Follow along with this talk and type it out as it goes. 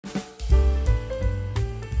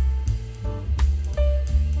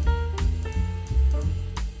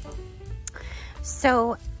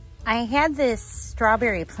So I had this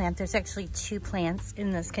strawberry plant. There's actually 2 plants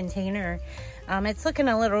in this container. It's looking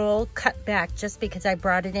a little cut back just because I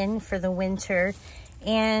brought it in for the winter.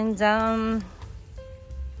 And I'm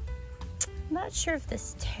not sure if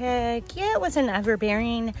this tag, yeah, it was an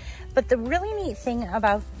everbearing. But the really neat thing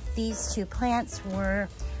about these 2 plants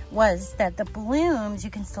was that the blooms,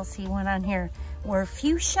 you can still see one on here, were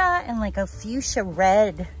fuchsia and like a fuchsia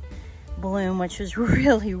red bloom, which was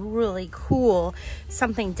really, really cool.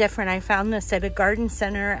 Something different. I found this at a garden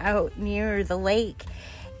center out near the lake.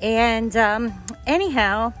 And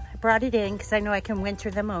anyhow, I brought it in because I know I can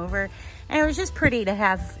winter them over. And it was just pretty to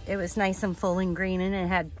have. It was nice and full and green, and it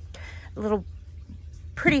had little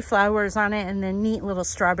pretty flowers on it and then neat little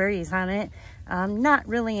strawberries on it. Not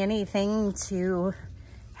really anything to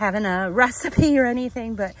have in a recipe or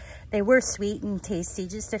anything, but they were sweet and tasty,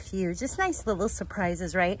 just a few. Just nice little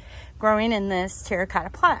surprises, right? Growing in this terracotta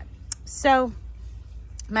pot. So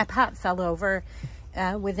my pot fell over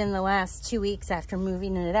within the last 2 weeks after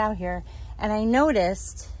moving it out here. And I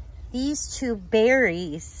noticed these 2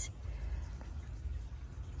 berries.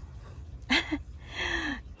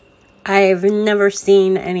 I've never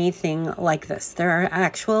seen anything like this. There are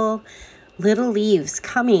actual little leaves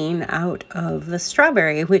coming out of the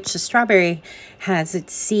strawberry, which the strawberry has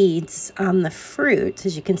its seeds on the fruit,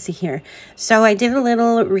 as you can see here. So I did a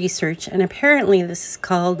little research, and apparently this is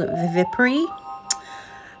called Vivipary,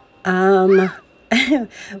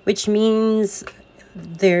 which means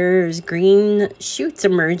there's green shoots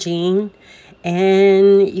emerging,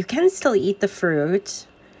 and you can still eat the fruit,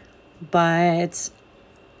 but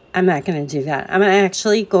I'm not going to do that. I'm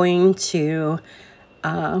actually going to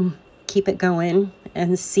keep it going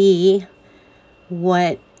and see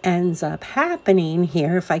what ends up happening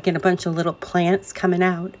here, if I get a bunch of little plants coming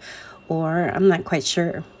out, or I'm not quite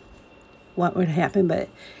sure what would happen, but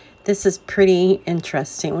this is pretty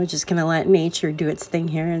interesting. We're just going to let nature do its thing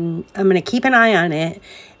here, and I'm going to keep an eye on it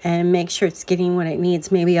and make sure it's getting what it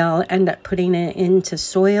needs. Maybe I'll end up putting it into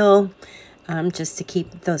soil just to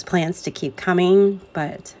keep those plants to keep coming,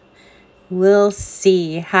 but we'll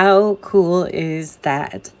see. How cool is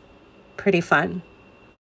that? Pretty fun.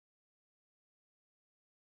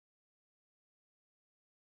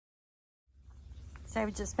 So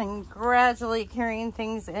I've just been gradually carrying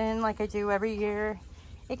things in like I do every year.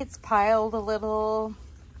 It gets piled a little.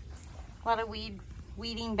 A lot of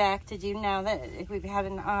weeding back to do now that we've had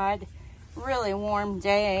an odd, really warm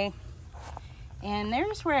day. And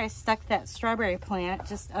there's where I stuck that strawberry plant,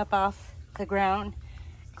 just up off the ground,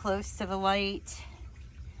 close to the light.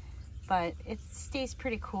 But it stays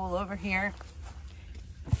pretty cool over here.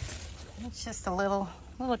 It's just a little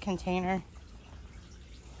container.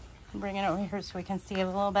 Bring it over here so we can see it a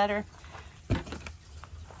little better.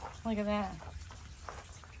 Look at that.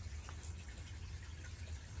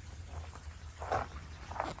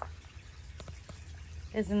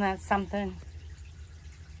 Isn't that something?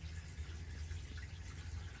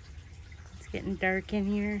 It's getting dark in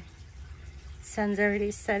here. Sun's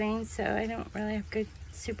already setting, so I don't really have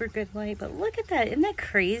super good light, but look at that. Isn't that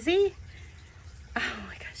crazy? Oh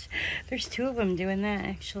my gosh. There's 2 of them doing that,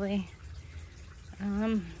 actually.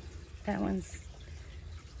 That one's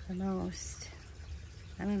the most.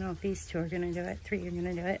 I don't know if these 2 are going to do it. 3 are going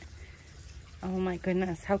to do it. Oh my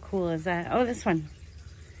goodness. How cool is that? Oh, this one.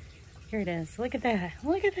 Here it is. Look at that.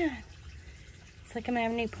 Look at that. It's like I'm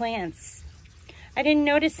having new plants. I didn't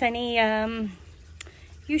notice any,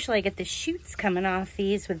 usually I get the shoots coming off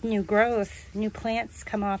these with new growth. New plants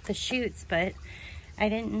come off the shoots, but I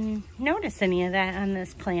didn't notice any of that on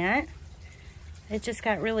this plant. It just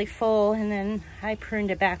got really full, and then I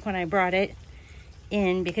pruned it back when I brought it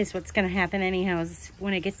in, because what's going to happen anyhow is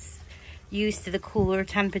when it gets used to the cooler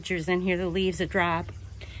temperatures in here, the leaves will drop.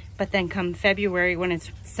 But then come February, when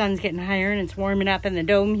it's sun's getting higher and it's warming up in the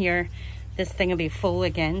dome here, this thing will be full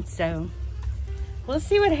again. So we'll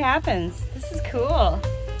see what happens. This is cool.